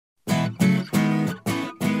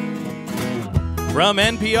From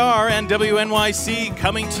NPR and WNYC,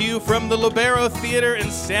 coming to you from the Libero Theater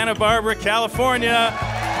in Santa Barbara, California.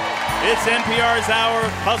 It's NPR's hour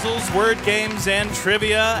of puzzles, word games, and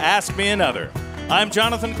trivia. Ask Me Another. I'm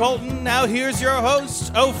Jonathan Colton. Now here's your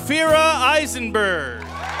host, Ophira Eisenberg. Yay!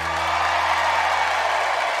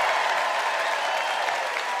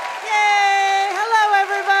 Hello,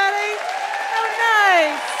 everybody. Oh,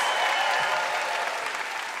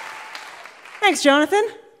 nice. Thanks, Jonathan.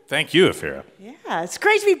 Thank you, Ophira. Yeah, it's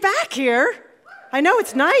great to be back here. I know,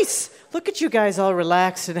 it's nice. Look at you guys all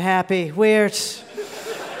relaxed and happy. Weird.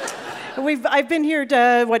 I've been here,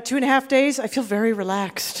 2.5 days? I feel very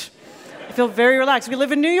relaxed. We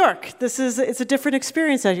live in New York. It's a different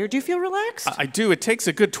experience out here. Do you feel relaxed? I do. It takes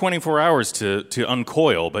a good 24 hours to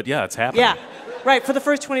uncoil, but yeah, it's happening. Yeah, right. For the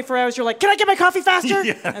first 24 hours, you're like, can I get my coffee faster?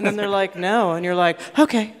 Yeah. And then they're like, no. And you're like,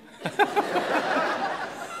 okay.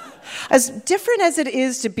 As different as it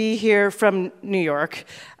is to be here from New York,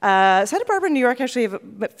 Santa Barbara and New York actually have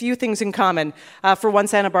a few things in common. For one,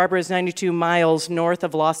 Santa Barbara is 92 miles north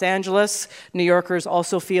of Los Angeles. New Yorkers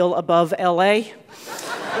also feel above LA.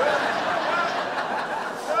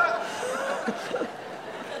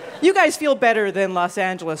 You guys feel better than Los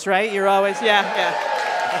Angeles, right? You're always,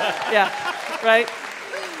 yeah, right?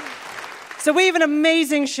 So we have an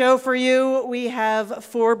amazing show for you. We have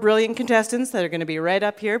 4 brilliant contestants that are going to be right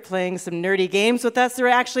up here playing some nerdy games with us. They're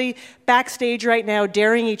actually backstage right now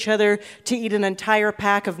daring each other to eat an entire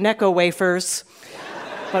pack of Necco wafers.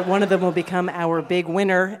 But one of them will become our big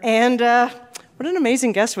winner. And what an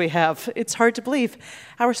amazing guest we have. It's hard to believe.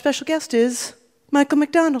 Our special guest is Michael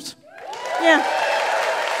McDonald. Yeah.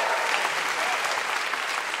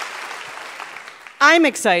 I'm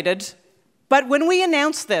excited, but when we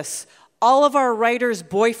announced this, all of our writers'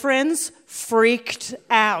 boyfriends freaked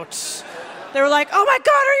out. They were like, oh my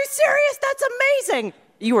God, are you serious? That's amazing.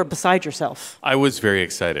 You were beside yourself. I was very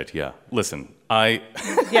excited, yeah. Listen,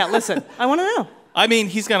 Yeah, listen, I want to know. I mean,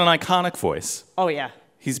 he's got an iconic voice. Oh, yeah.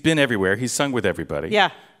 He's been everywhere. He's sung with everybody.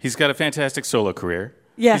 Yeah. He's got a fantastic solo career.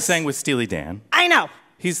 Yes. He sang with Steely Dan. I know.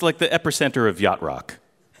 He's like the epicenter of yacht rock.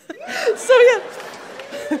 So, yeah.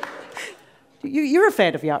 You're a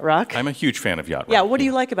fan of yacht rock. I'm a huge fan of yacht rock. Yeah, what do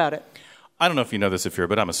you like about it? I don't know if you know this, Ophira,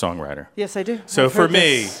 but I'm a songwriter. Yes, I do. So I've for heard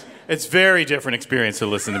me, this. it's very different experience to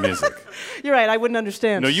listen to music. You're right, I wouldn't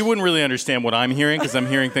understand. No, you wouldn't really understand what I'm hearing because I'm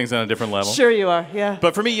hearing things on a different level. Sure you are, yeah.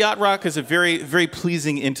 But for me, yacht rock is a very, very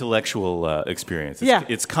pleasing intellectual experience. Yeah.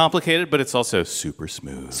 It's complicated, but it's also super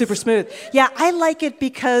smooth. Super smooth. Yeah, I like it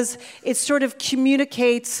because it sort of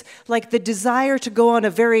communicates like the desire to go on a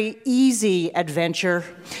very easy adventure,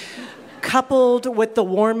 coupled with the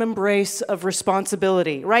warm embrace of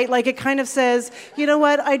responsibility, right? Like it kind of says, you know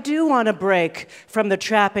what, I do want a break from the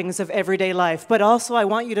trappings of everyday life, but also I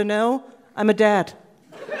want you to know I'm a dad.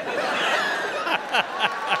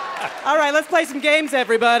 All right, let's play some games,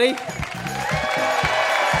 everybody.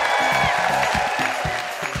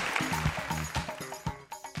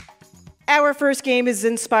 Our first game is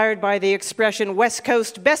inspired by the expression West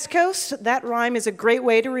Coast, Best Coast. That rhyme is a great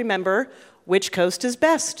way to remember which coast is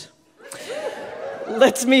best.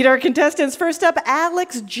 Let's meet our contestants. First up,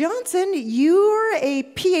 Alex Johnson. You're a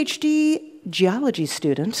PhD geology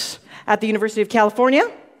student at the University of California.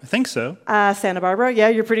 I think so. Santa Barbara. Yeah,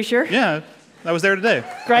 you're pretty sure? Yeah, I was there today.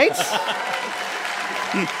 Great.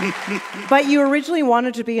 But you originally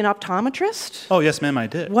wanted to be an optometrist? Oh, yes, ma'am, I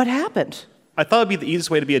did. What happened? I thought it'd be the easiest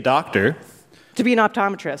way to be a doctor. To be an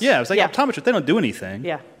optometrist? Yeah, I was like, optometrists, they don't do anything.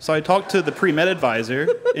 Yeah. So I talked to the pre-med advisor,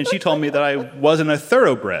 and she told me that I wasn't a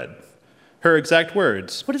thoroughbred. Her exact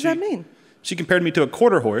words. What does that mean? She compared me to a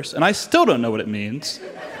quarter horse, and I still don't know what it means.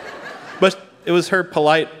 But it was her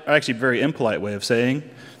polite, or actually very impolite way of saying,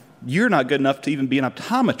 you're not good enough to even be an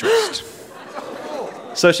optometrist.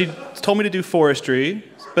 So she told me to do forestry,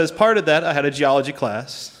 but as part of that, I had a geology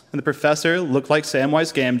class, and the professor looked like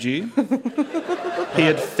Samwise Gamgee. He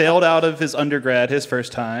had failed out of his undergrad his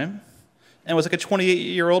first time, and was like a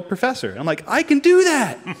 28-year-old professor. I'm like, I can do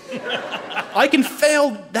that! I can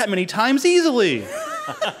fail that many times easily.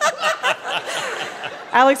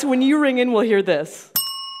 Alex, when you ring in, we'll hear this.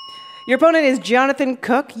 Your opponent is Jonathan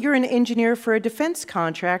Cook. You're an engineer for a defense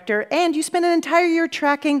contractor, and you spent an entire year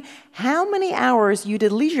tracking how many hours you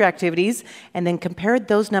did leisure activities and then compared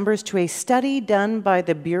those numbers to a study done by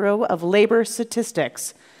the Bureau of Labor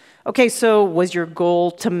Statistics. Okay, so was your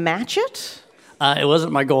goal to match it? It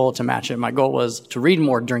wasn't my goal to match it. My goal was to read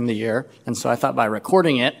more during the year, and so I thought by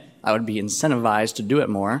recording it, I would be incentivized to do it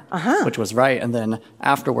more, which was right. And then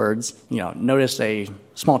afterwards, noticed a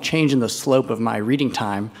small change in the slope of my reading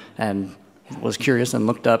time and was curious and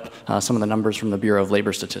looked up some of the numbers from the Bureau of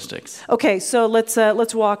Labor Statistics. Okay, so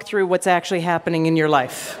let's walk through what's actually happening in your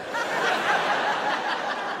life.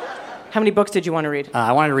 How many books did you want to read?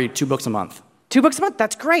 I wanted to read 2 books a month. 2 books a month?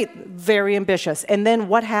 That's great. Very ambitious. And then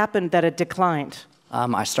what happened that it declined?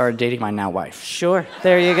 I started dating my now wife. Sure.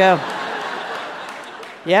 There you go.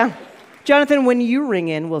 Yeah. Jonathan, when you ring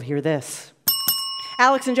in, we'll hear this.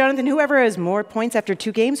 Alex and Jonathan, whoever has more points after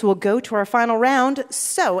 2 games will go to our final round.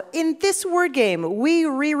 So, in this word game, we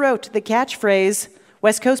rewrote the catchphrase,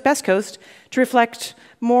 West Coast, Best Coast, to reflect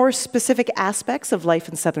more specific aspects of life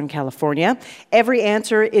in Southern California. Every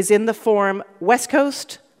answer is in the form West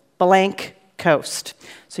Coast, blank coast.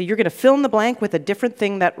 So you're going to fill in the blank with a different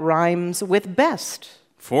thing that rhymes with best.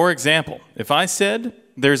 For example, if I said,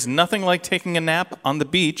 there's nothing like taking a nap on the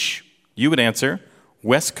beach, you would answer,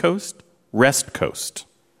 West Coast, Rest Coast.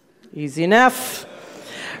 Easy enough.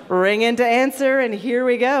 Ring in to answer, and here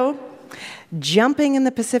we go. Jumping in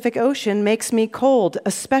the Pacific Ocean makes me cold,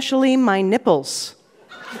 especially my nipples.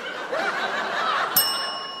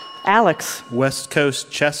 Alex. West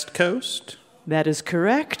Coast, Chest Coast? That is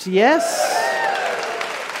correct, yes.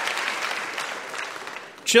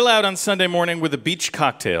 Chill out on Sunday morning with a beach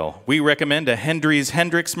cocktail. We recommend a Hendry's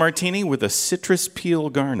Hendrix Martini with a citrus peel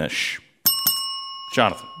garnish.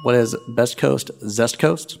 Jonathan. What is Best Coast, Zest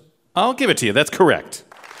Coast? I'll give it to you. That's correct.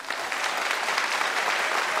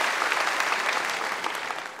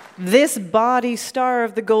 This body star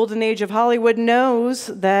of the golden age of Hollywood knows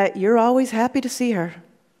that you're always happy to see her.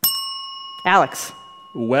 Alex.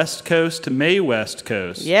 West Coast, May West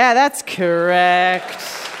Coast. Yeah, that's correct.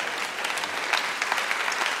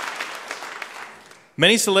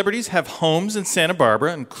 Many celebrities have homes in Santa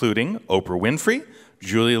Barbara, including Oprah Winfrey,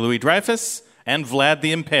 Julia Louis-Dreyfus, and Vlad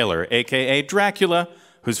the Impaler, a.k.a. Dracula,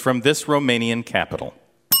 who's from this Romanian capital.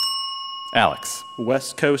 Alex.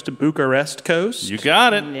 West Coast, Bucharest Coast. You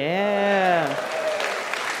got it. Yeah.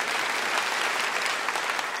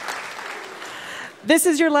 This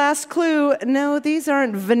is your last clue. No, these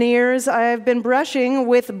aren't veneers. I've been brushing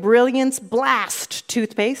with Brilliance Blast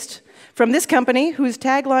toothpaste from this company whose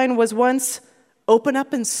tagline was once, open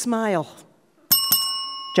up and smile.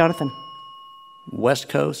 Jonathan. West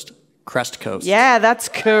Coast, Crest Coast. Yeah, that's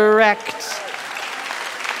correct.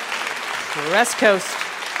 Crest Coast.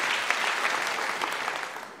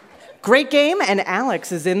 Great game, and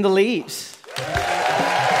Alex is in the lead.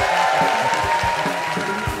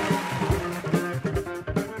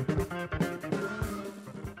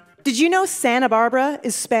 Did you know Santa Barbara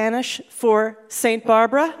is Spanish for Saint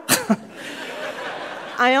Barbara?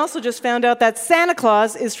 I also just found out that Santa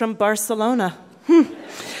Claus is from Barcelona.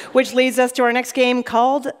 Which leads us to our next game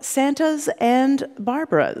called Santas and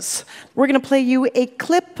Barbaras. We're going to play you a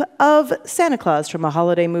clip of Santa Claus from a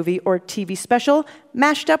holiday movie or TV special,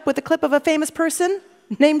 mashed up with a clip of a famous person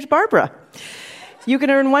named Barbara. You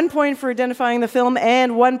can earn 1 point for identifying the film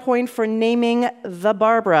and 1 point for naming the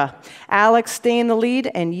Barbara. Alex, stay in the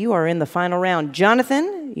lead, and you are in the final round.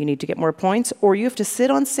 Jonathan, you need to get more points, or you have to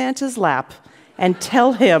sit on Santa's lap and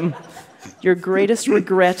tell him your greatest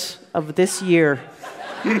regret of this year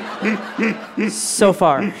so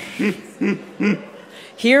far.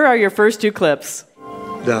 Here are your first 2 clips.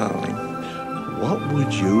 Darling, what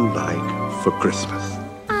would you like for Christmas?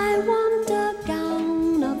 I want a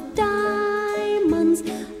gown of diamonds,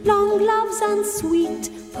 long gloves and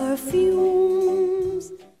sweet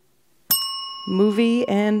perfumes. Movie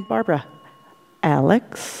and Barbara.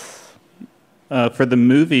 Alex? For the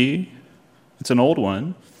movie, it's an old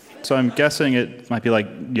one. So I'm guessing it might be like,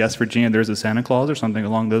 Yes, Virginia, There's a Santa Claus or something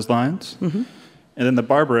along those lines. Mm-hmm. And then the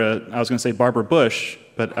Barbara, I was going to say Barbara Bush,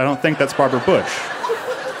 but I don't think that's Barbara Bush.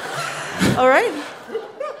 All right.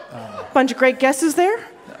 Bunch of great guesses there.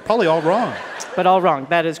 Probably all wrong. But all wrong.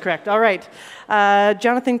 That is correct. All right.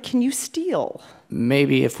 Jonathan, can you steal?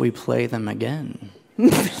 Maybe if we play them again.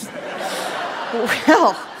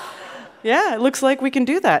 Well, yeah, it looks like we can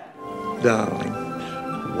do that. Darling,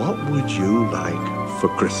 what would you like for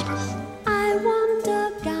Christmas? I want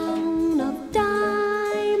a gown of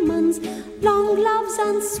diamonds, long gloves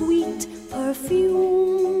and sweet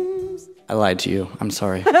perfumes. I lied to you. I'm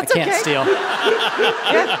sorry. I can't okay. steal.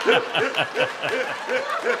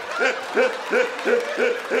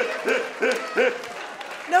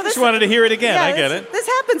 No, this Just wanted to hear it again. yeah, I get it. This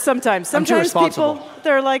happens sometimes. I'm too Sometimes responsible. people,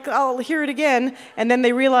 they're like, I'll hear it again, and then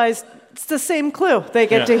they realize it's the same clue. They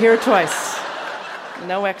get to hear it twice.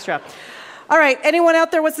 No extra. All right, anyone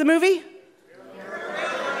out there, what's the movie?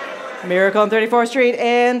 Miracle on 34th Street.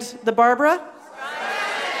 And the Barbara?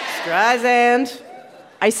 Streisand.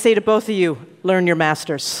 I say to both of you, learn your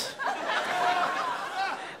masters.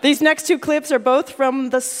 These next two clips are both from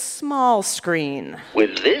the small screen.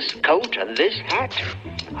 With this coat and this hat,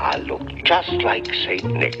 I look just like St.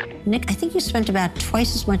 Nick. Nick, I think you spent about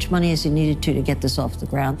twice as much money as you needed to get this off the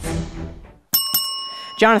ground.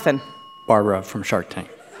 Jonathan. Barbara from Shark Tank.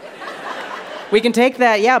 We can take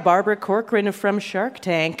that. Yeah, Barbara Corcoran from Shark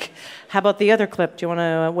Tank. How about the other clip? Do you want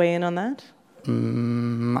to weigh in on that?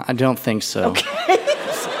 I don't think so. Okay.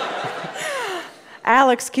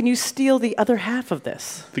 Alex, can you steal the other half of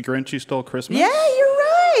this? The Grinch Who Stole Christmas? Yeah, you're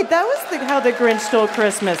right. That was how the Grinch stole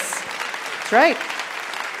Christmas. That's right.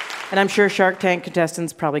 And I'm sure Shark Tank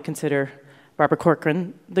contestants probably consider Barbara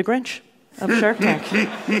Corcoran the Grinch of Shark Tank.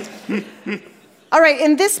 All right,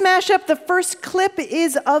 in this mashup, the first clip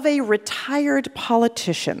is of a retired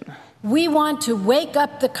politician. We want to wake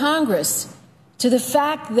up the Congress to the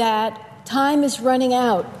fact that time is running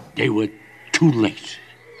out. They were too late.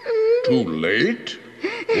 Too late?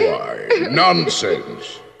 Why,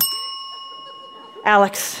 nonsense.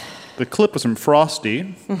 Alex. The clip was from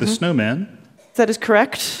Frosty, the snowman. That is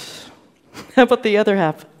correct. How about the other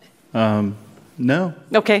half? No.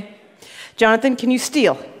 Okay. Jonathan, can you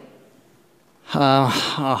steal?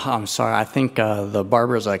 I'm sorry. I think the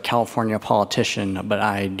Barbara's a California politician, but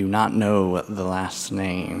I do not know the last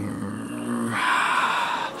name.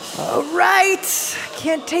 All right.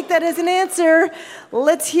 Can't take that as an answer.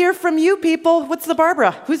 Let's hear from you people. What's the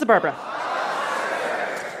Barbara? Who's the Barbara?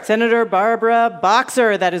 Senator Barbara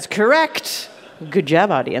Boxer. That is correct. Good job,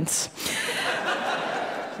 audience.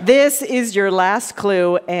 This is your last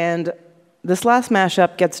clue, and this last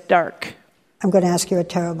mashup gets dark. I'm going to ask you a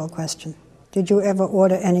terrible question. Did you ever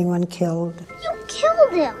order anyone killed? You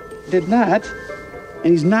killed him. Did not.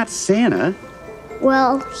 And he's not Santa.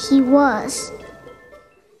 Well, he was.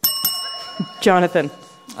 Jonathan.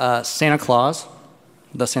 Santa Claus.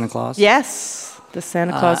 The Santa Claus. Yes, the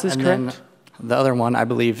Santa Claus is and correct. Then the other one, I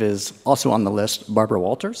believe, is also on the list, Barbara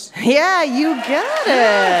Walters. Yeah, you got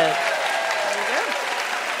it.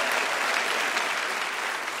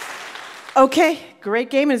 Okay, great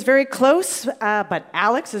game. It is very close, but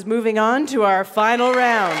Alex is moving on to our final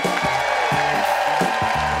round.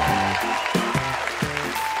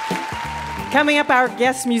 Coming up, our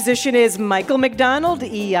guest musician is Michael McDonald,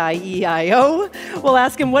 E-I-E-I-O. We'll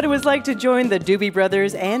ask him what it was like to join the Doobie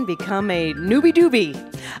Brothers and become a newbie doobie.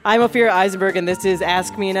 I'm Ophira Eisenberg, and this is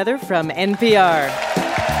Ask Me Another from NPR.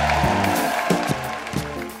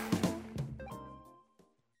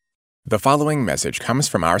 The following message comes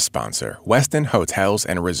from our sponsor, Westin Hotels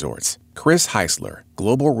and Resorts. Chris Heisler,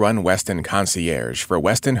 Global Run Westin Concierge for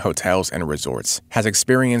Westin Hotels and Resorts, has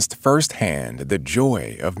experienced firsthand the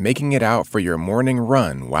joy of making it out for your morning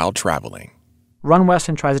run while traveling. Run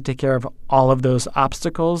Westin tries to take care of all of those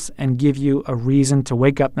obstacles and give you a reason to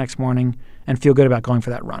wake up next morning and feel good about going for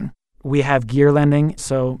that run. We have gear lending,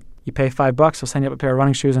 so you pay $5, we'll send you up a pair of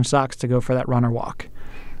running shoes and socks to go for that run or walk.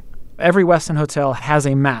 Every Westin hotel has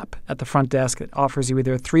a map at the front desk that offers you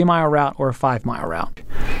either a 3-mile route or a 5-mile route.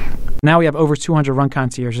 Now we have over 200 run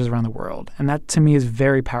concierges around the world, and that to me is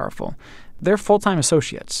very powerful. They're full-time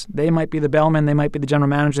associates. They might be the bellman, they might be the general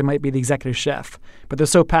manager, they might be the executive chef, but they're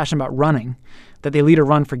so passionate about running that they lead a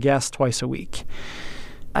run for guests twice a week.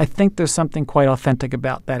 I think there's something quite authentic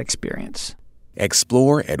about that experience.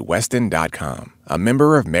 Explore at Westin.com, a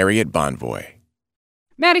member of Marriott Bonvoy.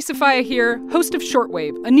 Maddie Sofia here, host of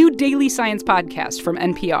Shortwave, a new daily science podcast from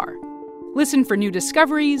NPR. Listen for new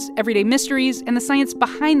discoveries, everyday mysteries, and the science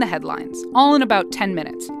behind the headlines, all in about 10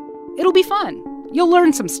 minutes. It'll be fun. You'll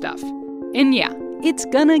learn some stuff. And yeah, it's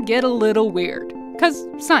gonna get a little weird, 'cause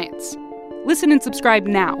science. Listen and subscribe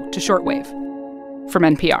now to Shortwave from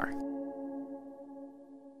NPR.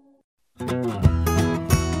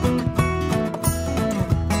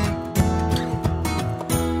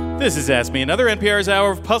 This is Ask Me Another, NPR's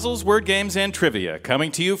hour of puzzles, word games, and trivia,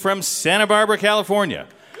 coming to you from Santa Barbara, California.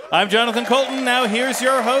 I'm Jonathan Colton. Now here's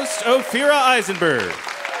your host, Ophira Eisenberg.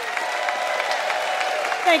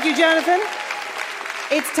 Thank you, Jonathan.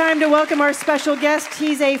 It's time to welcome our special guest.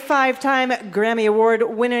 He's a 5-time Grammy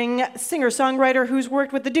Award-winning singer-songwriter who's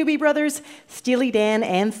worked with the Doobie Brothers, Steely Dan,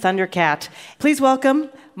 and Thundercat. Please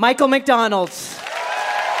welcome Michael McDonald.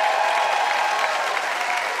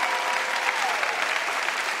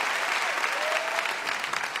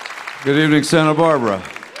 Good evening, Santa Barbara.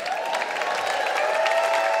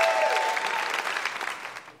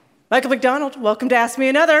 Michael McDonald, welcome to Ask Me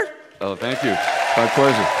Another. Oh, thank you. My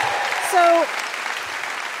pleasure. So,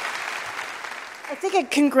 I think a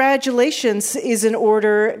congratulations is in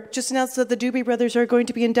order. Just announced that the Doobie Brothers are going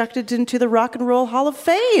to be inducted into the Rock and Roll Hall of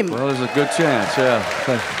Fame. Well, there's a good chance, yeah.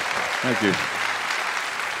 Thank you.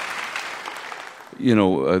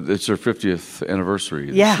 It's their 50th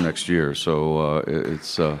anniversary this next year, so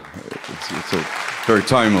it's very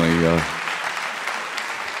timely.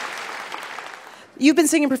 You've been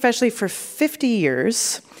singing professionally for 50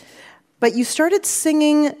 years, but you started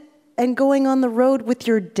singing and going on the road with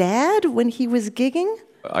your dad when he was gigging?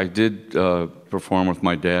 I did perform with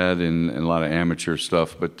my dad in a lot of amateur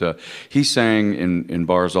stuff, but he sang in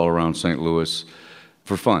bars all around St. Louis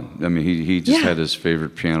for fun. I mean, he just had his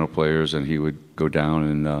favorite piano players, and he would go down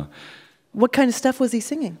and... What kind of stuff was he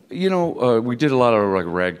singing? We did a lot of like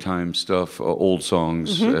ragtime stuff, old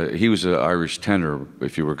songs. He was an Irish tenor,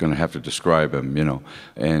 if you were going to have to describe him,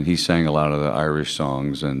 and he sang a lot of the Irish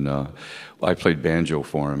songs, and I played banjo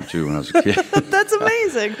for him too when I was a kid. That's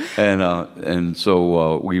amazing. and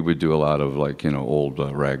so we would do a lot of like old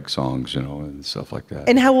rag songs, and stuff like that.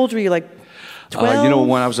 And how old were you? Like 12?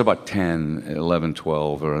 When I was about 10, 11,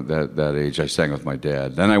 12, or that age, I sang with my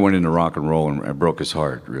dad. Then I went into rock and roll, and I broke his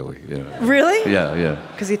heart, really. Really? Yeah.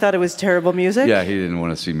 Because he thought it was terrible music? Yeah, he didn't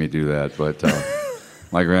want to see me do that, but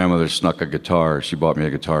my grandmother snuck a guitar. She bought me a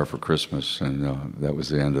guitar for Christmas, and that was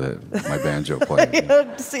the end of my banjo playing.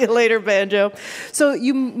 See you later, banjo. So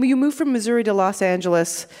you moved from Missouri to Los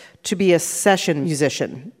Angeles to be a session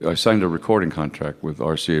musician. I signed a recording contract with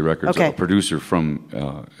RCA Records. Okay. A producer from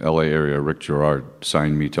L.A. area, Rick Gerard,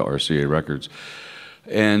 signed me to RCA Records.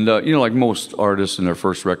 And, like most artists in their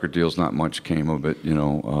first record deals, not much came of it,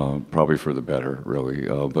 probably for the better, really.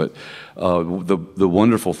 But the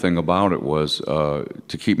wonderful thing about it was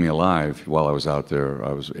to keep me alive while I was out there.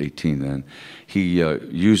 I was 18 then. He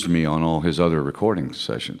used me on all his other recording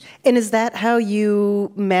sessions. And is that how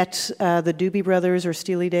you met the Doobie Brothers or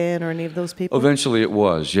Steely Dan or any of those people? Eventually it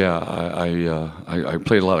was, yeah. I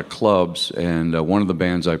played a lot of clubs, and one of the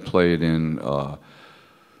bands I played in...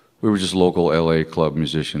 we were just local L.A. club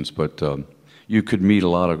musicians, but you could meet a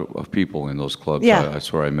lot of people in those clubs. Yeah.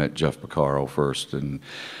 That's where I met Jeff Porcaro first. And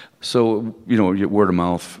so, word of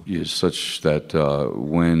mouth is such that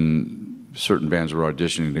when certain bands were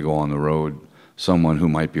auditioning to go on the road, someone who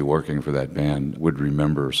might be working for that band would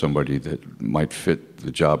remember somebody that might fit the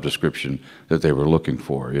job description that they were looking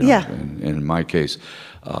for. Yeah. And in my case,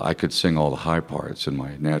 I could sing all the high parts in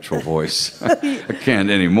my natural voice. I can't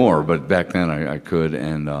anymore, but back then I could,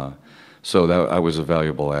 and so I was a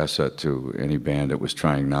valuable asset to any band that was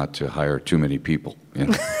trying not to hire too many people.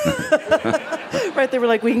 Right, they were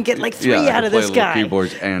like, we can get like three out of this guy. Play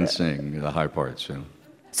keyboards and sing the high parts.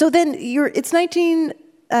 So then it's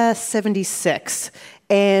 1976,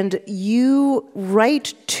 and you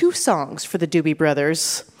write 2 songs for the Doobie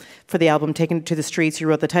Brothers for the album Taken to the Streets. You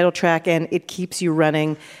wrote the title track and It Keeps You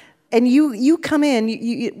Running. And you come in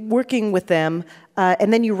you working with them,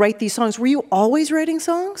 and then you write these songs. Were you always writing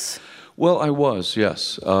songs? Well, I was,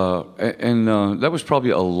 yes. And that was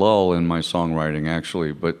probably a lull in my songwriting,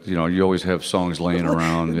 actually. But, you always have songs laying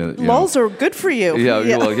around. Lulls are good for you.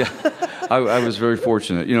 Yeah. Well, yeah. I was very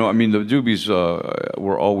fortunate. The Doobies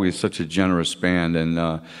were always such a generous band,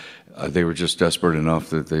 and they were just desperate enough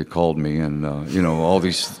that they called me, and, all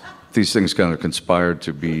these things kind of conspired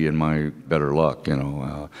to be in my better luck,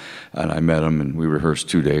 and I met them, and we rehearsed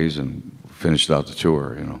 2 days and finished out the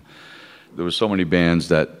tour, There were so many bands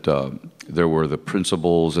that there were the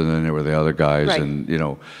principals, and then there were the other guys, right. And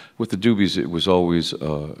with the Doobies, it was always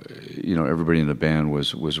everybody in the band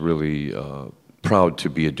was really proud to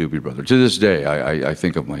be a Doobie Brother. To this day, I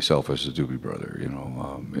think of myself as a Doobie Brother.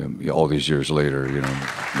 All these years later,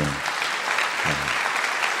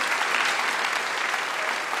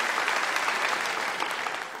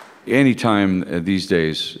 Anytime these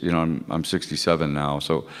days, I'm 67 now,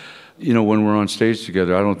 so. When we're on stage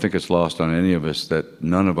together, I don't think it's lost on any of us that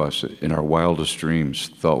none of us in our wildest dreams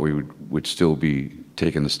thought we would still be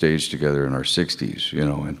taking the stage together in our 60s,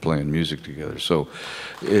 and playing music together. So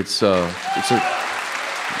it's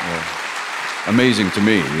amazing to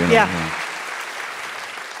me, Yeah.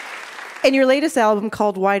 And your latest album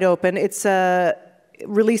called Wide Open, it's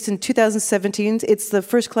released in 2017. It's the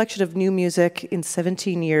first collection of new music in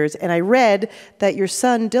 17 years. And I read that your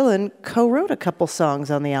son, Dylan, co-wrote a couple songs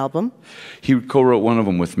on the album. He co-wrote one of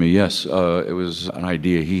them with me, yes. It was an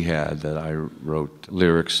idea he had that I wrote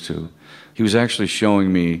lyrics to. He was actually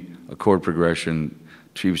showing me a chord progression.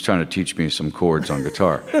 He was trying to teach me some chords on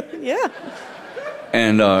guitar. Yeah.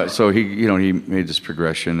 And so he made this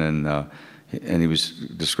progression, and he was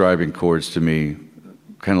describing chords to me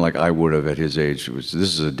kind of like I would have at his age. This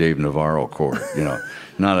is a Dave Navarro chord,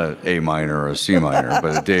 not an A minor or a C minor,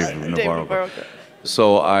 but a Dave Navarro chord.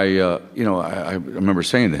 So I remember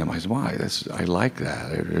saying to him, I said, "Why? I like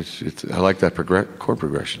that. I like that chord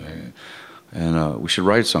progression, and we should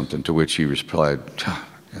write something." To which he replied,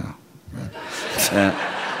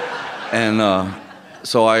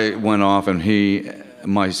 So I went off, and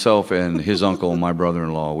myself and his uncle, my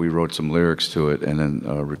brother-in-law, we wrote some lyrics to it and then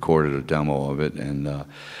recorded a demo of it. And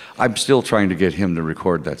I'm still trying to get him to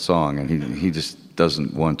record that song, and he just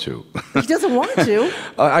doesn't want to. He doesn't want to?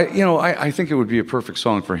 I think it would be a perfect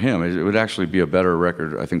song for him. It would actually be a better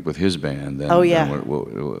record, I think, with his band than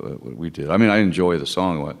what we did. I mean, I enjoy the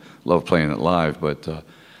song. I love playing it live, but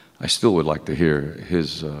I still would like to hear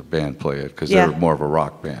his band play it because they're more of a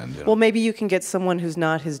rock band. Well, maybe you can get someone who's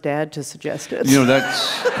not his dad to suggest it.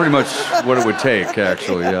 That's pretty much what it would take,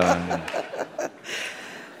 actually. Yeah.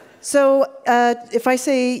 So, if I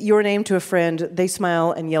say your name to a friend, they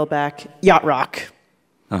smile and yell back, yacht rock.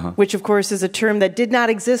 Which, of course, is a term that did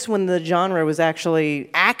not exist when the genre was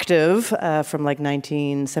actually active from like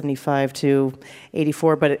 1975 to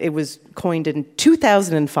 84, but it was coined in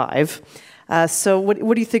 2005. So what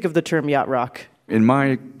do you think of the term yacht rock? In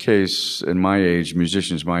my case, in my age,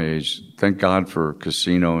 musicians my age, thank God for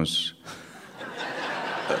casinos,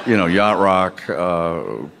 yacht rock,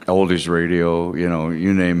 oldies radio,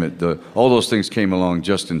 you name it. All those things came along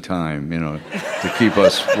just in time, to keep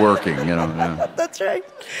us working, Yeah. That's right.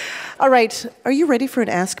 All right. Are you ready for an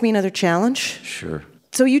Ask Me Another challenge? Sure.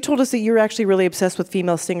 So you told us that you're actually really obsessed with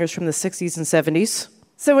female singers from the 60s and 70s.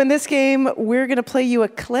 So in this game, we're going to play you a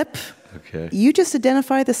clip. Okay. You just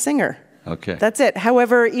identify the singer. Okay. That's it.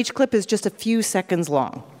 However, each clip is just a few seconds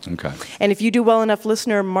long. Okay. And if you do well enough,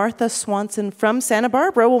 listener Martha Swanson from Santa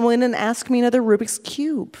Barbara will win an Ask Me Another Rubik's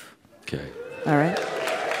Cube. Okay. All right.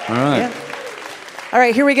 All right. Yeah. All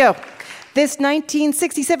right, here we go. This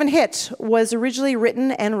 1967 hit was originally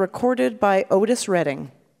written and recorded by Otis Redding.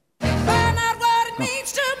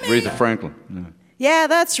 Aretha Franklin. Yeah,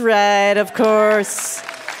 that's right, of course.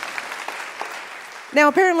 Now,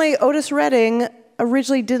 apparently, Otis Redding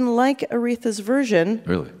originally didn't like Aretha's version.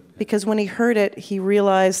 Really? Because when he heard it, he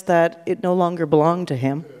realized that it no longer belonged to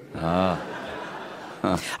him. Huh.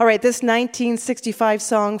 All right, this 1965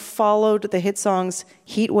 song followed the hit songs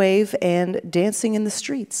Heat Wave and Dancing in the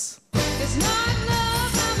Streets. Yeah,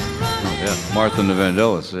 Martha and the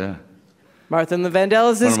Vandellas, yeah. Martha and the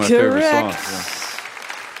Vandellas is correct. One of my favorite songs, yeah.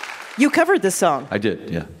 You covered this song. I did,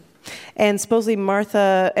 yeah. And supposedly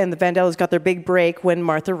Martha and the Vandellas got their big break when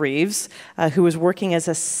Martha Reeves, who was working as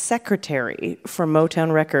a secretary for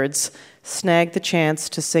Motown Records, snagged the chance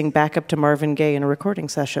to sing backup to Marvin Gaye in a recording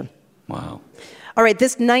session. Wow. All right,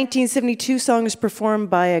 this 1972 song is performed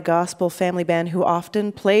by a gospel family band who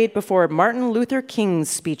often played before Martin Luther King's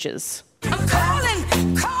speeches. I'm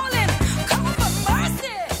calling for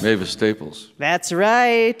mercy. Mavis Staples. That's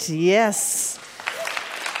right, yes.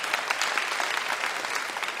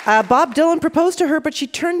 Bob Dylan proposed to her, but she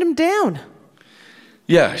turned him down.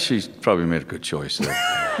 Yeah, she probably made a good choice there.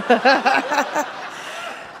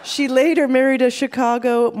 She later married a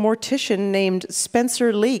Chicago mortician named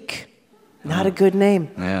Spencer Leak. Not a good name.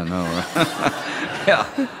 Yeah, no. Yeah.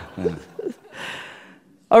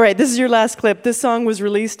 All right, this is your last clip. This song was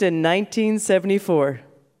released in 1974.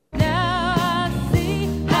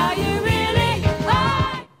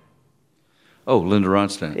 Oh, Linda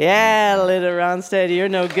Ronstadt. Yeah, Linda Ronstadt, you're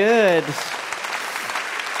no good.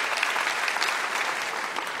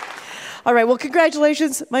 All right, well,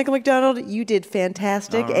 congratulations, Michael McDonald. You did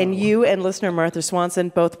fantastic. Oh. And you and listener Martha Swanson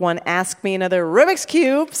both won Ask Me Another Rubik's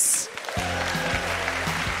Cubes.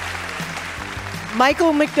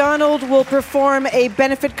 Michael McDonald will perform a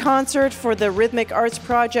benefit concert for the Rhythmic Arts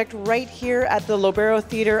Project right here at the Lobero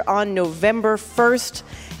Theater on November 1st.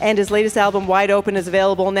 And his latest album, Wide Open, is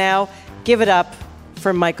available now. Give it up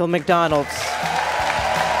for Michael McDonald.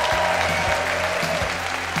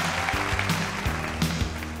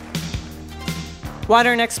 Want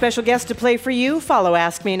our next special guest to play for you? Follow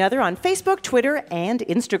Ask Me Another on Facebook, Twitter, and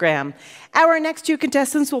Instagram. Our next two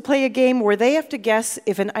contestants will play a game where they have to guess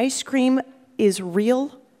if an ice cream is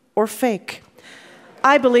real or fake.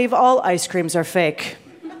 I believe all ice creams are fake.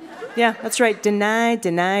 Yeah, that's right. Deny,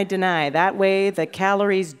 deny, deny. That way the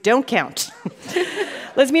calories don't count.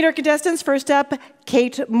 Let's meet our contestants. First up,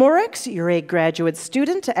 Kate Morix. You're a graduate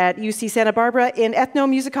student at UC Santa Barbara in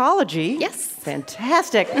ethnomusicology. Yes.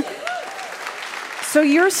 Fantastic. So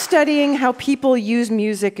you're studying how people use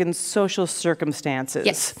music in social circumstances.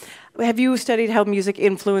 Yes. Have you studied how music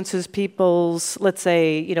influences people's, let's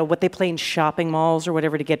say, what they play in shopping malls or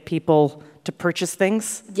whatever to get people to purchase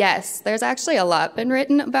things? Yes, there's actually a lot been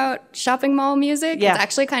written about shopping mall music. Yeah. It's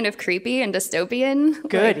actually kind of creepy and dystopian.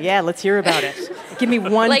 Good, yeah, let's hear about it. Give me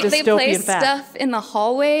one dystopian they play fact. stuff in the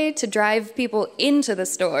hallway to drive people into the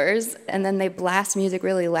stores, and then they blast music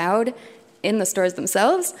really loud, in the stores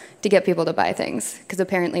themselves to get people to buy things. Because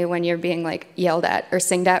apparently when you're being like yelled at or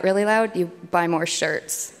singed at really loud, you buy more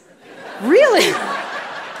shirts. Really?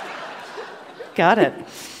 Got it.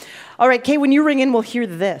 All right, Kate, when you ring in, we'll hear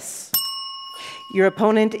this. Your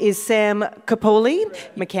opponent is Sam Capoli,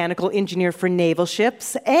 mechanical engineer for naval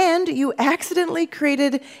ships, and you accidentally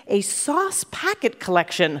created a sauce packet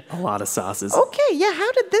collection. A lot of sauces. Okay, yeah,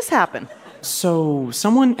 how did this happen? So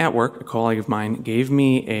someone at work, a colleague of mine, gave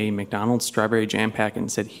me a McDonald's strawberry jam pack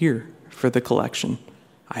and said, "Here, for the collection."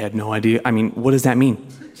 I had no idea. I mean, what does that mean?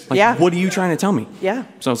 Like, yeah. What are you trying to tell me? Yeah.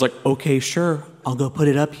 So I was like, okay, sure. I'll go put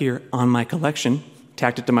it up here on my collection,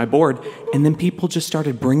 tacked it to my board, and then people just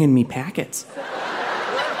started bringing me packets.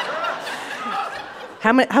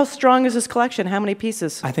 How strong is this collection? How many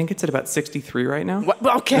pieces? I think it's at about 63 right now. What?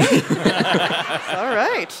 Okay. All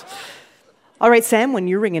right. All right, Sam, when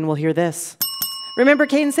you ring in, we'll hear this. Remember,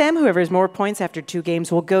 Kate and Sam, whoever has more points after 2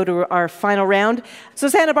 games will go to our final round. So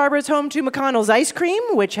Santa Barbara is home to McConnell's Ice Cream,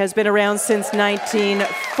 which has been around since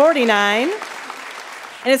 1949.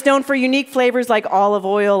 And it's known for unique flavors like olive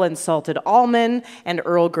oil and salted almond and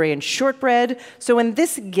Earl Grey and shortbread. So in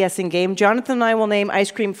this guessing game, Jonathan and I will name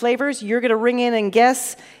ice cream flavors. You're going to ring in and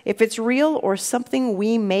guess if it's real or something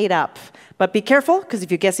we made up. But be careful, because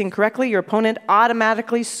if you guess incorrectly, your opponent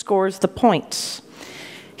automatically scores the point.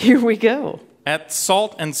 Here we go. At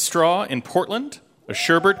Salt and Straw in Portland, a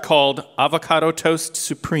sherbet called Avocado Toast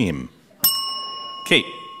Supreme. Kate.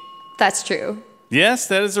 That's true. Yes,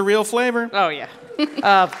 that is a real flavor. Oh, yeah.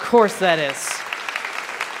 Of course that is.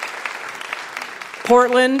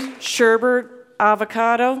 Portland, sherbet,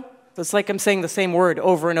 avocado. It's like I'm saying the same word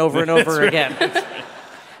over and over and over again. Right.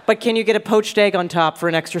 But can you get a poached egg on top for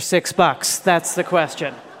an extra $6? That's the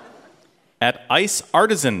question. At Ice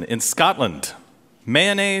Artisan in Scotland,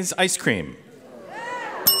 mayonnaise ice cream.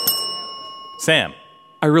 Sam.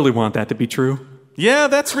 I really want that to be true. Yeah,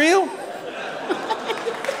 that's real.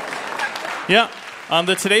 Yeah. On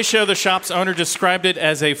the Today Show, the shop's owner described it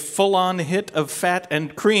as a full-on hit of fat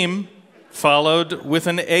and cream, followed with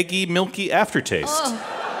an eggy, milky aftertaste.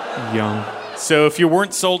 Oh. Yum. So if you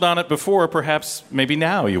weren't sold on it before, perhaps maybe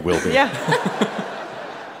now you will be. Yeah.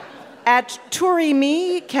 At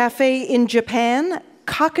Torimi Cafe in Japan,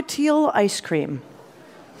 cockatiel ice cream.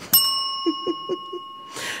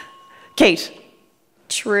 Kate.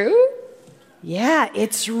 True? Yeah,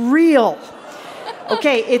 it's real.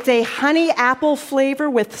 Okay, it's a honey apple flavor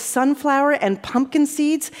with sunflower and pumpkin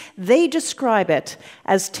seeds. They describe it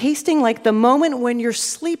as tasting like the moment when you're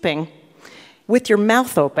sleeping with your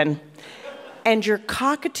mouth open and your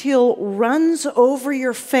cockatiel runs over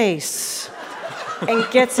your face and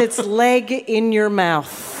gets its leg in your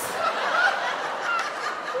mouth.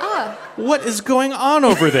 What is going on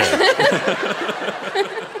over there?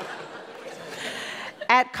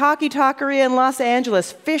 At Cocky Taqueria in Los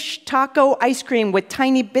Angeles, fish taco ice cream with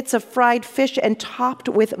tiny bits of fried fish and topped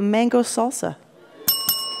with mango salsa.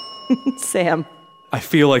 Sam. I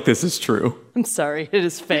feel like this is true. I'm sorry, it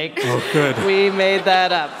is fake. Oh, good. We made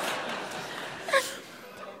that up.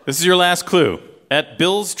 This is your last clue. At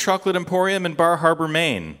Bill's Chocolate Emporium in Bar Harbor,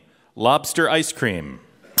 Maine, lobster ice cream.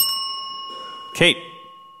 Kate.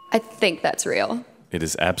 I think that's real. It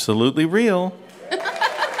is absolutely real.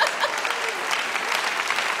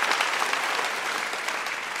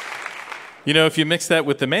 You know, if you mix that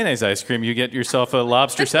with the mayonnaise ice cream, you get yourself a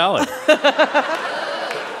lobster salad.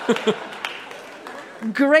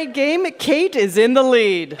 Great game. Kate is in the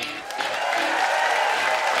lead.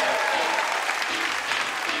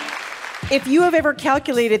 If you have ever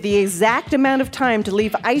calculated the exact amount of time to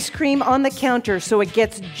leave ice cream on the counter so it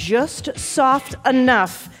gets just soft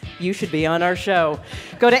enough, you should be on our show.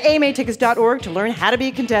 Go to AMAtickets.org to learn how to be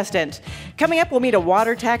a contestant. Coming up, we'll meet a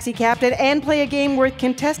water taxi captain and play a game where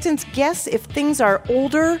contestants guess if things are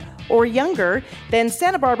older or younger than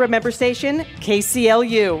Santa Barbara member station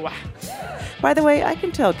KCLU. By the way, I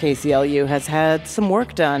can tell KCLU has had some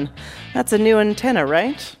work done. That's a new antenna,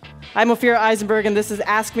 right? I'm Ophira Eisenberg, and this is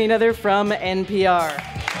Ask Me Another from NPR.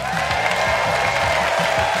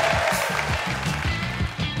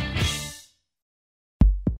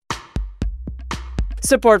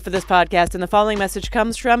 Support for this podcast and the following message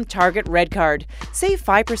comes from Target Red Card. Save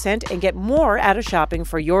 5% and get more out of shopping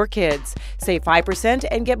for your kids. Save 5%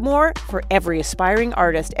 and get more for every aspiring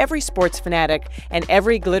artist, every sports fanatic, and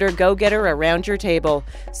every glitter go-getter around your table.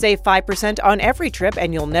 Save 5% on every trip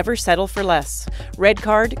and you'll never settle for less. Red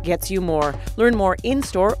Card gets you more. Learn more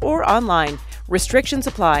in-store or online. Restrictions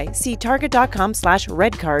apply. See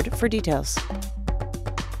target.com/redcard for details.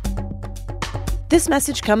 This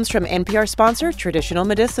message comes from NPR sponsor Traditional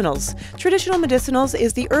Medicinals. Traditional Medicinals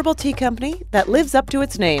is the herbal tea company that lives up to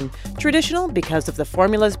its name. Traditional because of the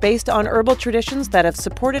formulas based on herbal traditions that have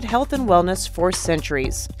supported health and wellness for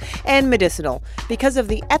centuries. And medicinal because of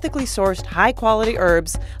the ethically sourced high-quality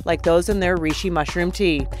herbs like those in their reishi mushroom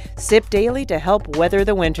tea. Sip daily to help weather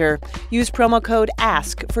the winter. Use promo code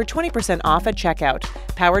ASK for 20% off at checkout.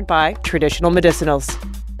 Powered by Traditional Medicinals.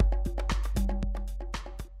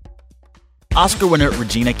 Oscar winner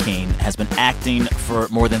Regina King has been acting for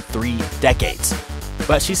more than 3 decades.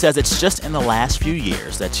 But she says it's just in the last few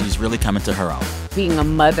years that she's really coming to her own. Being a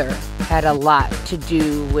mother had a lot to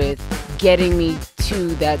do with getting me to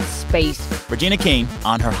that space. Regina King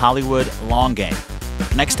on her Hollywood long game.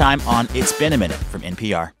 Next time on It's Been a Minute from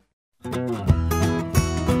NPR.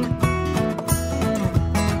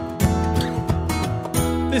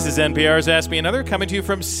 This is NPR's Ask Me Another, coming to you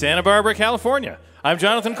from Santa Barbara, California. I'm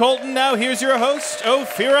Jonathan Colton. Now here's your host,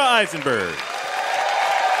 Ophira Eisenberg.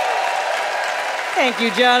 Thank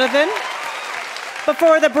you, Jonathan.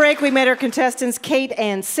 Before the break, we met our contestants, Kate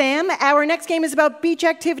and Sam. Our next game is about beach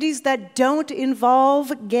activities that don't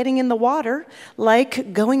involve getting in the water,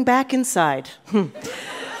 like going back inside.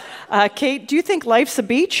 Kate, do you think life's a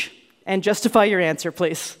beach? And justify your answer,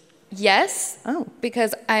 please. Yes. Oh.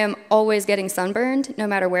 Because I am always getting sunburned no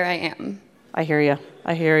matter where I am. I hear you.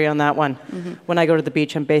 I hear you on that one. Mm-hmm. When I go to the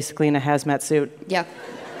beach, I'm basically in a hazmat suit. Yeah.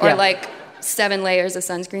 Or like 7 layers of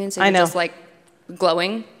sunscreen, so you're just like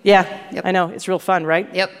glowing. Yeah, yep. I know. It's real fun,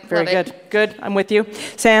 right? Yep. Very Love good. It. Good. I'm with you.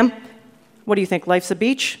 Sam, what do you think? Life's a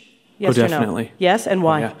beach? Yes or no? Definitely. Yes, and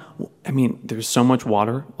why? Yeah. I mean, there's so much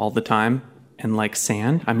water all the time, and like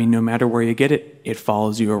sand, I mean, no matter where you get it, it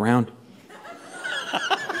follows you around.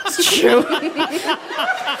 It's true.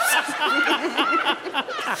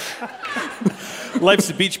 Life's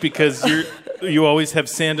a beach because you always have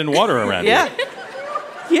sand and water around you. Yeah.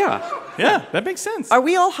 Yeah, that makes sense. Are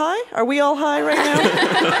we all high? Are we all high right now?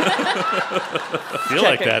 Feel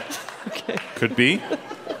like that. Okay. Could be.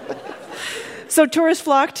 So tourists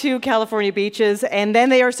flock to California beaches, and then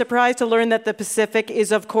they are surprised to learn that the Pacific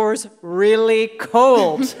is, of course, really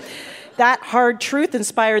cold. That hard truth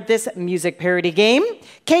inspired this music parody game.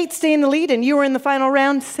 Kate, stay in the lead, and you are in the final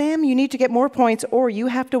round. Sam, you need to get more points, or you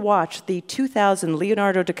have to watch the 2000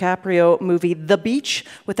 Leonardo DiCaprio movie The Beach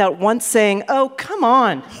without once saying, "Oh, come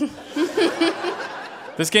on."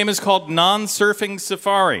 This game is called Non-Surfing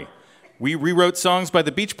Safari. We rewrote songs by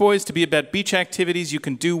the Beach Boys to be about beach activities you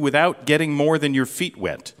can do without getting more than your feet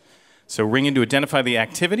wet. So ring in to identify the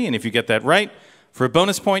activity, and if you get that right, for a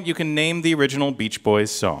bonus point, you can name the original Beach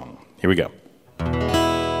Boys song. Here we go.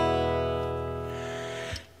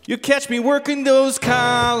 You catch me working those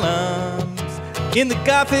columns in the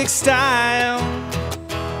Gothic style.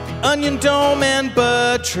 The onion dome and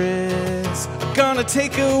buttress are gonna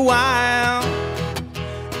take a while.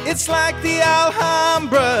 It's like the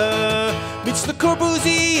Alhambra meets the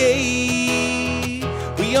Corbusier.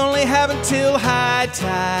 We only have until high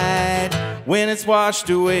tide when it's washed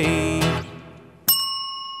away.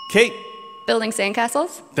 Kate. Building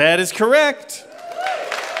sandcastles? That is correct.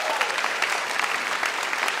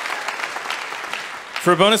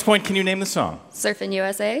 For a bonus point, can you name the song? Surfing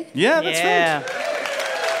USA? Yeah, that's right.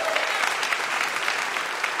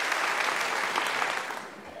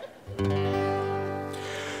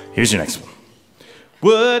 Here's your next one.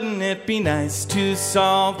 Wouldn't it be nice to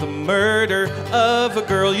solve the murder of a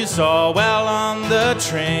girl you saw while on the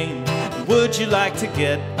train? Would you like to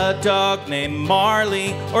get a dog named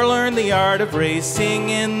Marley or learn the art of racing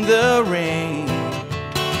in the rain?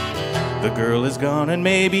 The girl is gone and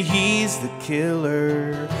maybe he's the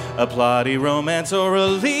killer. A plotty romance or a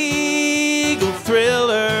legal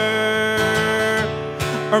thriller.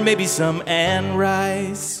 Or maybe some Anne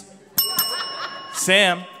Rice.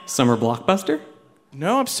 Sam. Summer blockbuster?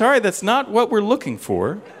 No, I'm sorry, that's not what we're looking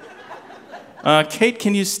for. Kate,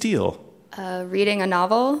 can you steal? Reading a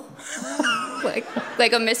novel?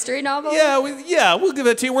 like a mystery novel? Yeah, we'll give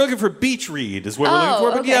it to you. We're looking for beach read is what we're looking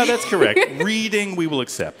for. But okay. yeah, that's correct. Reading, we will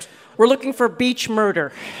accept. We're looking for beach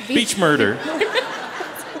murder. Beach murder.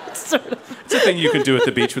 It's a thing you can do at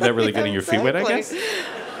the beach without really getting your feet wet, I guess.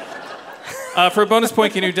 For a bonus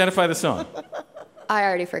point, can you identify the song? I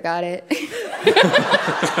already forgot it.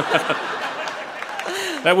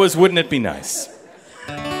 That was Wouldn't It Be Nice?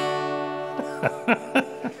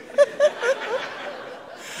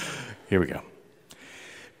 Here we go.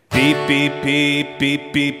 Beep, beep, beep,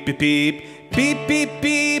 beep, beep, beep, beep, beep, beep,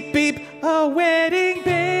 beep, beep. A wedding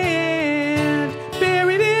band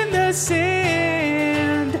buried in the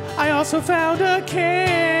sand. I also found a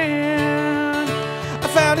can. I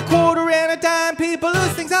found a quarter and a dime. People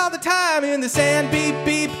lose things all the time. in the sand, beep,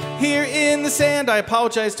 beep, here in the sand. I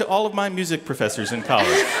apologize to all of my music professors in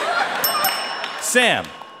college. Sam.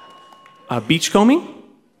 Beachcombing?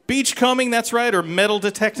 Beachcombing, that's right, or metal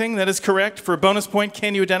detecting, that is correct. For a bonus point,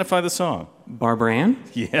 can you identify the song? Barbara Ann?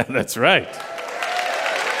 Yeah, that's right.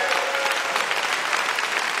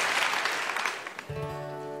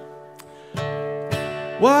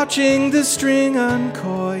 Watching the string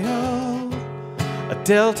uncoil, a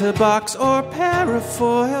delta box or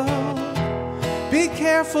parafoil. Be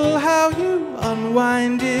careful how you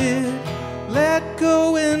unwind it. Let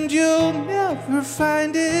go and you'll never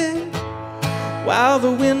find it. While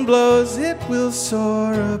the wind blows, it will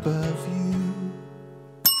soar above you.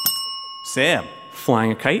 Sam.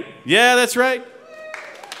 Flying a kite? Yeah, that's right.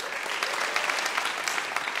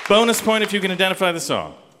 Bonus point if you can identify the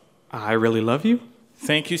song. I Really Love You?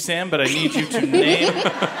 Thank you, Sam, but I need you to name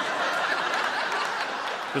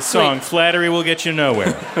the song. Wait. Flattery will get you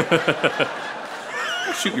nowhere.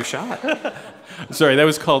 Shoot your shot. Sorry, that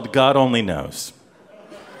was called God Only Knows.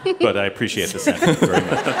 But I appreciate the sentence very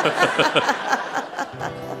much.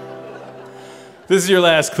 This is your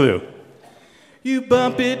last clue. You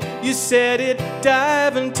bump it, you set it,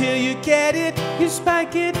 dive until you get it. You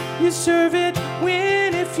spike it, you serve it,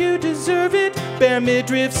 win if you deserve it. Bare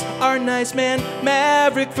midriffs are nice, man.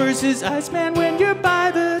 Maverick versus Iceman when you're by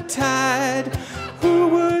the tide. Who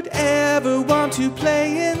would ever want to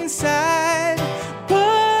play inside?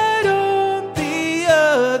 But on the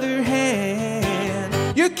other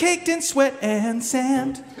hand, you're caked in sweat and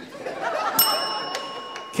sand.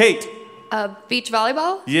 Kate. Beach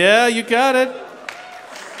volleyball? Yeah, you got it.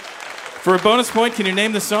 For a bonus point, can you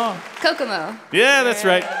name the song? Kokomo. Yeah, that's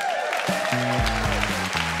right.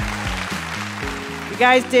 You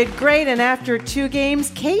guys did great, and after 2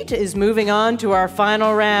 games, Kate is moving on to our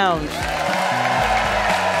final round.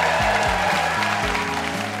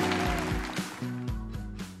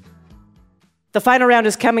 The final round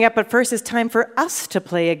is coming up, but first it's time for us to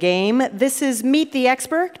play a game. This is Meet the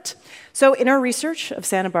Expert. So in our research of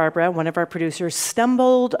Santa Barbara, one of our producers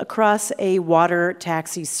stumbled across a water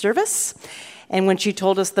taxi service, and when she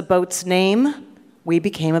told us the boat's name, we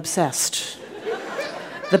became obsessed.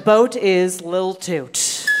 The boat is Lil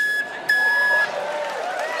Toot.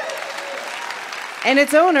 And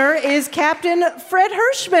its owner is Captain Fred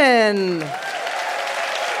Hirschman.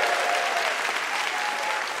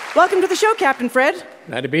 Welcome to the show, Captain Fred.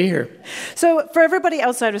 Glad to be here. So, for everybody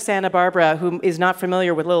outside of Santa Barbara who is not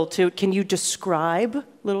familiar with Little Toot, can you describe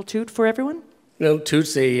Little Toot for everyone? Little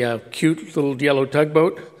Toot's a cute little yellow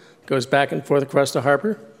tugboat. Goes back and forth across the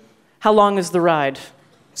harbor. How long is the ride?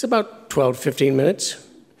 It's about 12, 15 minutes.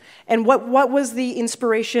 And what was the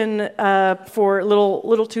inspiration for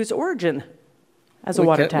Little Toot's origin as a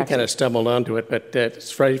water taxi? We kind of stumbled onto it, but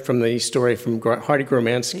it's right from the story from Hardy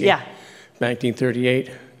Gromansky,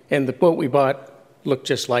 1938. And the boat we bought looked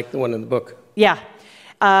just like the one in the book. Yeah.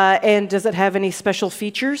 And does it have any special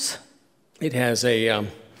features? It has the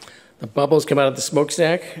bubbles come out of the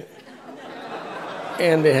smokestack,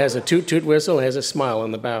 and it has a toot-toot whistle, and it has a smile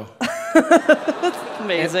on the bow. That's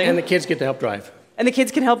amazing. And the kids get to help drive. And the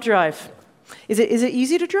kids can help drive. Is it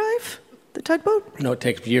easy to drive, the tugboat? No, it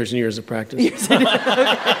takes years and years of practice.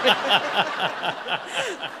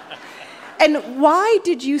 And why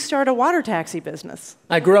did you start a water taxi business?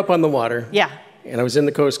 I grew up on the water. Yeah. And I was in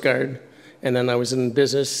the Coast Guard, and then I was in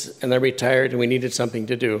business, and I retired, and we needed something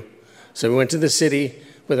to do. So we went to the city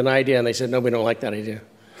with an idea, and they said, no, we don't like that idea.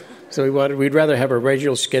 So we'd rather have a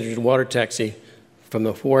regular scheduled water taxi from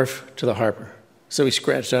the wharf to the harbor. So we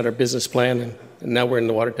scratched out our business plan, and now we're in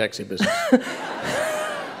the water taxi business.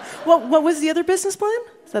 What was the other business plan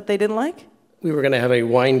that they didn't like? We were going to have a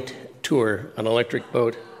wine tour on an electric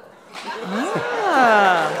boat.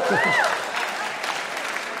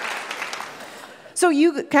 So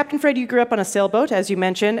you, Captain Fred, you grew up on a sailboat, as you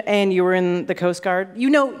mentioned, and you were in the Coast Guard. You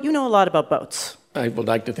know a lot about boats. I would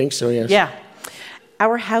like to think so, yes. Yeah.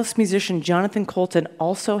 Our house musician, Jonathan Colton,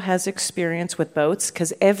 also has experience with boats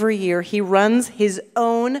because every year he runs his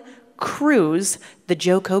own cruise, the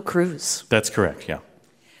Joco Cruise. That's correct, yeah.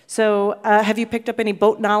 So have you picked up any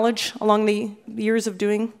boat knowledge along the years of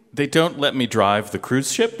doing? They don't let me drive the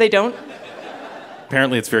cruise ship. They don't?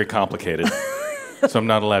 Apparently it's very complicated, so I'm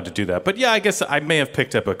not allowed to do that. But yeah, I guess I may have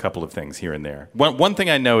picked up a couple of things here and there. One thing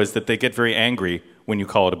I know is that they get very angry when you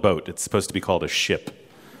call it a boat. It's supposed to be called a ship.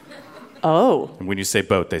 Oh. And when you say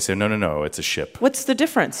boat, they say, no, it's a ship. What's the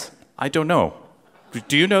difference? I don't know.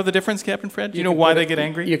 Do you know the difference, Captain Fred? Do you know why they get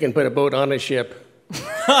angry? You can put a boat on a ship.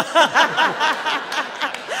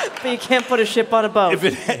 But you can't put a ship on a boat. If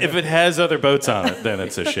it has other boats on it, then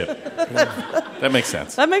it's a ship. That makes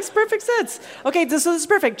sense. That makes perfect sense. Okay, so this is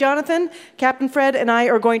perfect. Jonathan, Captain Fred, and I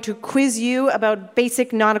are going to quiz you about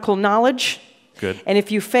basic nautical knowledge. Good. And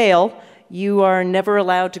if you fail, you are never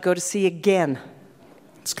allowed to go to sea again.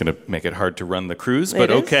 It's going to make it hard to run the cruise, but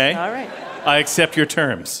It is? okay. All right. I accept your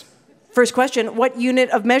terms. First question, what unit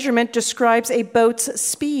of measurement describes a boat's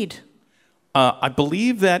speed? I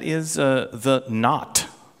believe that is the knot.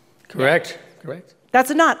 Correct. That's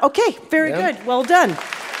a knot. Okay, very Yeah. good. Well done.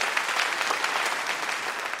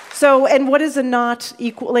 So, and what is a knot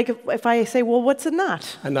equal? Like, if I say, well, what's a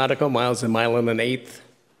knot? A nautical mile is a mile and an eighth.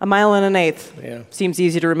 A mile and an eighth. Yeah. Seems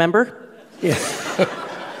easy to remember. Yeah.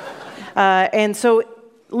 And so,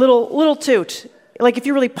 little toot. Like, if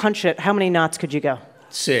you really punch it, how many knots could you go?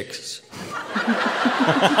 6.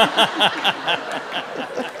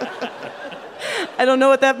 I don't know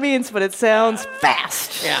what that means, but it sounds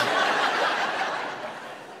fast. Yeah.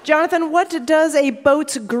 Jonathan, what does a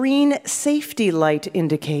boat's green safety light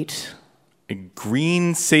indicate? A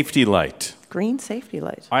green safety light. Green safety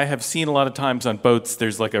light. I have seen a lot of times on boats,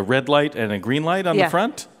 there's like a red light and a green light on Yeah. the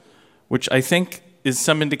front, which I think is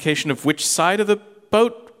some indication of which side of the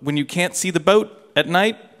boat when you can't see the boat at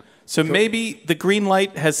night. So maybe the green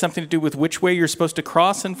light has something to do with which way you're supposed to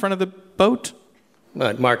cross in front of the boat? Well,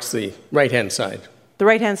 it marks the right-hand side. The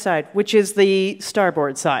right-hand side, which is the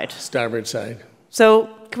starboard side. Starboard side. So,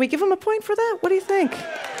 can we give him a point for that? What do you think?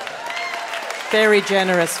 Very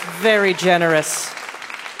generous, very generous.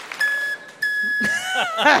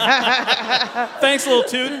 Thanks, little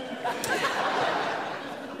toot.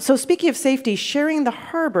 So, speaking of safety, sharing the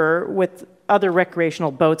harbor with other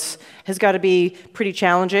recreational boats has got to be pretty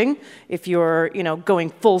challenging if you're, going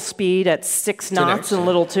full speed at 6 knots and a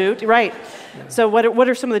little toot. Right. So, what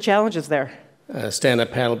are some of the challenges there?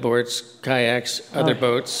 Stand-up paddle boards, kayaks, other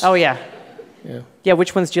boats. Oh, yeah. Yeah. Yeah,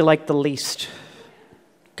 which ones do you like the least?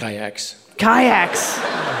 Kayaks. Kayaks.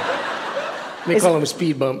 They call them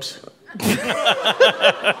speed bumps.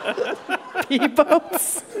 Speed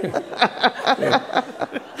bumps.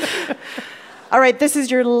 All right, this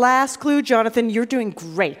is your last clue, Jonathan. You're doing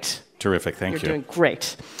great. Terrific, thank you. You're doing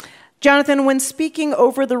great. Jonathan, when speaking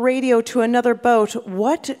over the radio to another boat,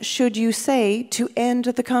 what should you say to end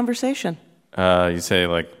the conversation? You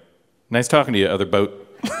say, nice talking to you, other boat.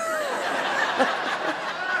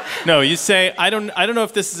 No, you say, I don't know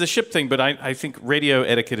if this is a ship thing, but I think radio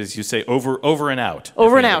etiquette is you say over and out.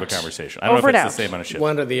 Over and at the end out. Of a conversation. I don't know if it's the same on a ship.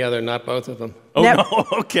 One or the other, not both of them. Oh, no,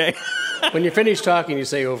 okay. When you're finished talking, you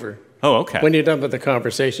say over. Oh, okay. When you're done with the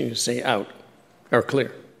conversation, you say out or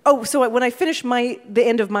clear. Oh, so when I finish the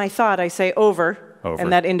end of my thought, I say over.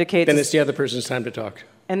 And that indicates... Then it's the other person's time to talk.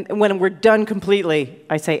 And when we're done completely,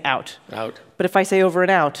 I say out. Out. But if I say over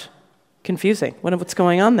and out, confusing. What's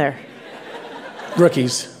going on there?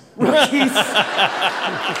 Rookies.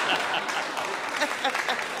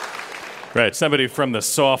 Right, somebody from the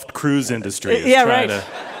soft cruise industry is Yeah, trying right. to...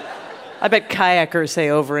 I bet kayakers say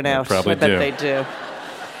over and out. probably I bet do. they do.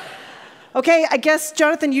 Okay, I guess,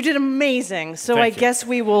 Jonathan, you did amazing. So Thank I you. guess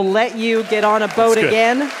we will let you get on a boat That's good.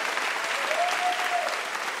 again.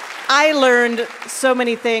 I learned so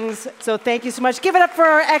many things, so thank you so much. Give it up for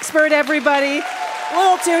our expert, everybody.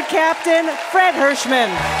 Little Toot Captain, Fred Hirschman.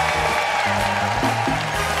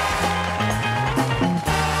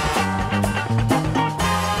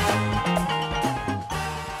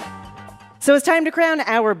 So it's time to crown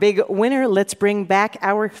our big winner. Let's bring back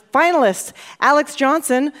our finalist, Alex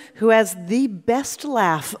Johnson, who has the best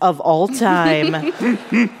laugh of all time.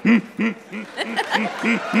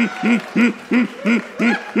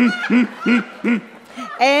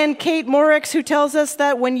 And Kate Morix, who tells us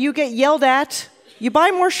that when you get yelled at, you buy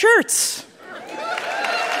more shirts.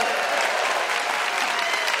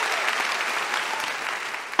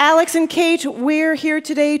 Alex and Kate, we're here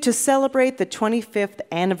today to celebrate the 25th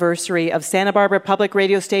anniversary of Santa Barbara Public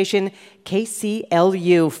Radio Station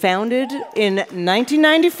KCLU, founded in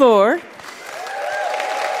 1994.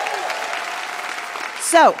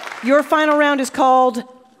 So, your final round is called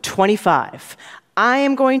 25. I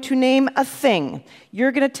am going to name a thing.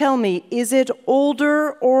 You're going to tell me, is it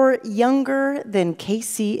older or younger than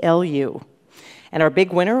KCLU? And our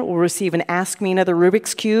big winner will receive an Ask Me Another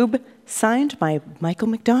Rubik's Cube signed by Michael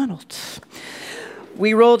McDonald.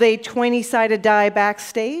 We rolled a 20-sided die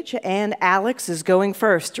backstage, and Alex is going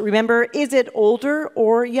first. Remember, is it older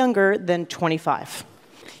or younger than 25?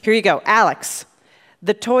 Here you go. Alex,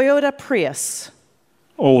 the Toyota Prius.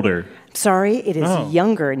 Older. Sorry, it is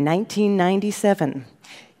younger, 1997.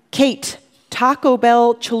 Kate, Taco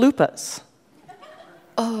Bell Chalupas.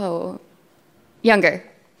 Oh, younger.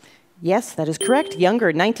 Yes, that is correct. Younger,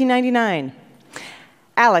 1999.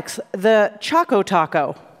 Alex, the Choco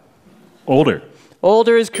Taco. Older.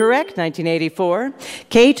 Older is correct, 1984.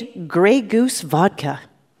 Kate, Grey Goose Vodka.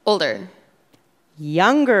 Older.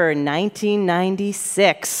 Younger,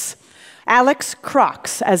 1996. Alex,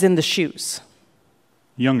 Crocs, as in the shoes.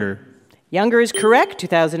 Younger. Younger is correct,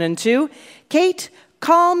 2002. Kate,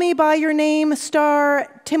 Call Me By Your Name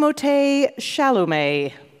star Timothée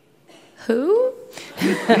Chalamet. Who?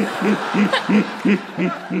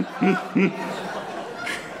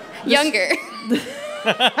 Younger.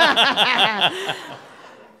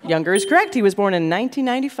 Younger is correct. He was born in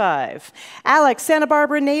 1995. Alex, Santa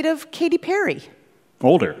Barbara native Katy Perry.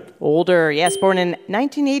 Older. Older, yes, born in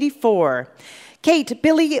 1984. Kate,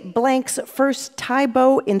 Billy Blank's first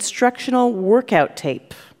Tybo instructional workout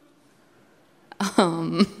tape.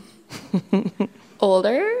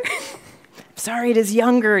 Older? Sorry, it is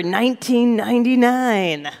younger,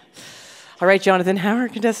 1999. All right, Jonathan, how are our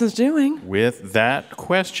contestants doing? With that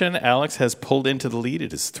question, Alex has pulled into the lead.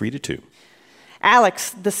 It is 3-2. Alex,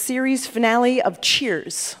 the series finale of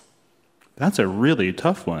Cheers. That's a really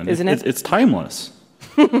tough one. Isn't it? It's timeless.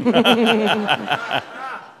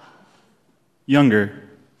 Younger.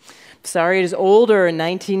 Sorry, it is older,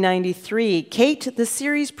 1993. Kate, the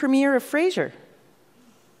series premiere of Frasier.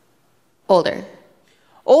 Older.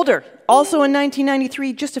 Older, also in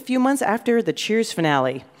 1993, just a few months after the Cheers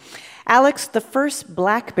finale. Alex, the first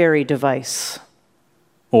BlackBerry device.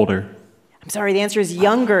 Older. I'm sorry, the answer is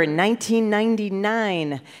younger,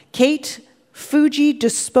 1999. Kate, Fuji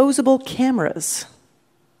disposable cameras.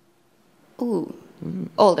 Ooh,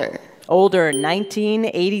 older. Older,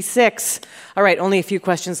 1986. All right, only a few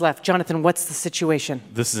questions left. Jonathan, what's the situation?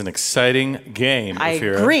 This is an exciting game, I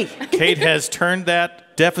Ophira. agree. Kate has turned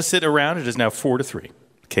that deficit around. It is now 4-3.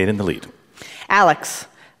 Kate in the lead. Alex,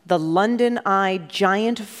 the London Eye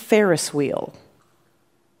giant Ferris wheel. I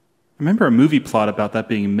remember a movie plot about that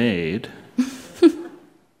being made,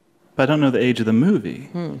 but I don't know the age of the movie.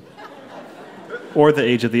 Or the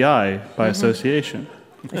age of the eye by association.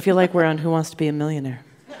 I feel like we're on Who Wants to Be a Millionaire.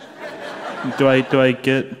 Do I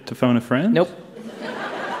get to phone a friend? Nope.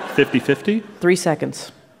 50-50? 3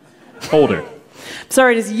 seconds. Older.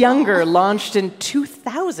 Sorry, it is younger, launched in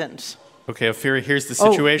 2000. Okay, Ophira, here's the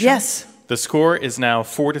situation. Oh, yes. The score is now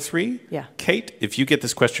 4-3. Yeah. Kate, if you get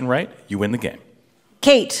this question right, you win the game.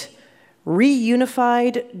 Kate,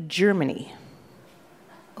 reunified Germany.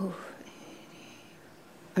 Oh.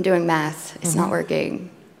 I'm doing math. It's not working.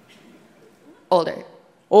 Older.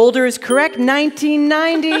 Older is correct,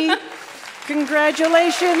 1990.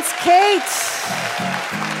 Congratulations, Kate.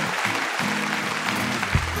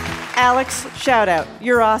 Alex, shout out.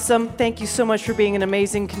 You're awesome. Thank you so much for being an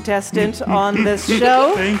amazing contestant on this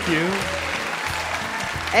show. Thank you.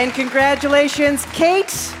 And congratulations,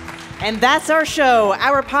 Kate. And that's our show.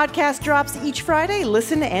 Our podcast drops each Friday.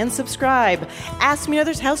 Listen and subscribe. Ask Me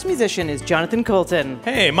Another's house musician is Jonathan Colton.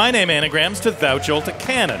 Hey, my name anagrams to Thou Jolt a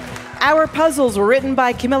Cannon. Our puzzles were written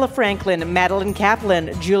by Camilla Franklin, Madeline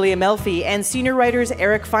Kaplan, Julia Melfi, and senior writers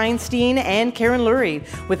Eric Feinstein and Karen Lurie,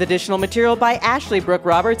 with additional material by Ashley Brooke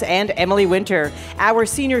Roberts and Emily Winter. Our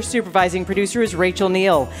senior supervising producer is Rachel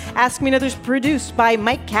Neal. Ask Me Another's produced by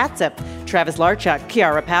Mike Katzup, Travis Larchuk,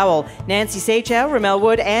 Kiara Powell, Nancy Sachow, Ramel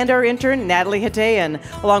Wood, and our intern Natalie Hatayan,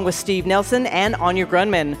 along with Steve Nelson and Anya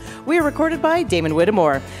Grunman. We are recorded by Damon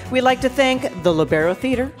Whittemore. We'd like to thank the Libero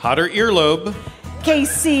Theater, Hotter Earlobe,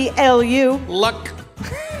 KCLU, Luck,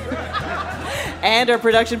 and our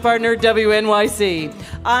production partner, WNYC.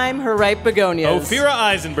 I'm Harriet Begonias. Ophira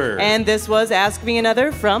Eisenberg. And this was Ask Me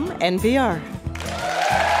Another from NPR.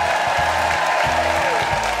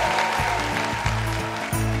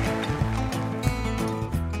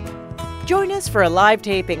 Join us for a live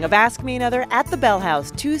taping of Ask Me Another at the Bell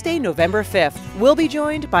House, Tuesday, November 5th. We'll be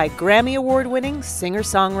joined by Grammy Award-winning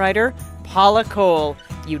singer-songwriter Paula Cole.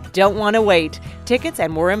 You don't want to wait. Tickets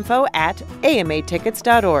and more info at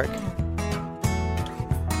amatickets.org.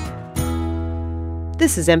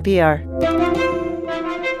 This is NPR.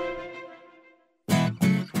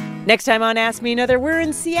 Next time on Ask Me Another, we're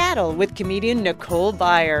in Seattle with comedian Nicole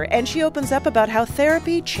Byer, and she opens up about how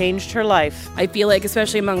therapy changed her life. I feel like,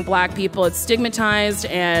 especially among Black people, it's stigmatized,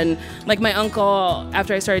 and like my uncle,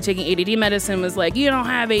 after I started taking ADD medicine, was like, you don't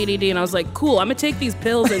have ADD, and I was like, cool, I'm gonna take these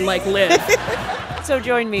pills and like live. So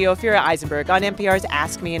join me, Ophira Eisenberg, on NPR's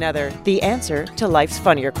Ask Me Another, the answer to life's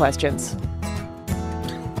funnier questions.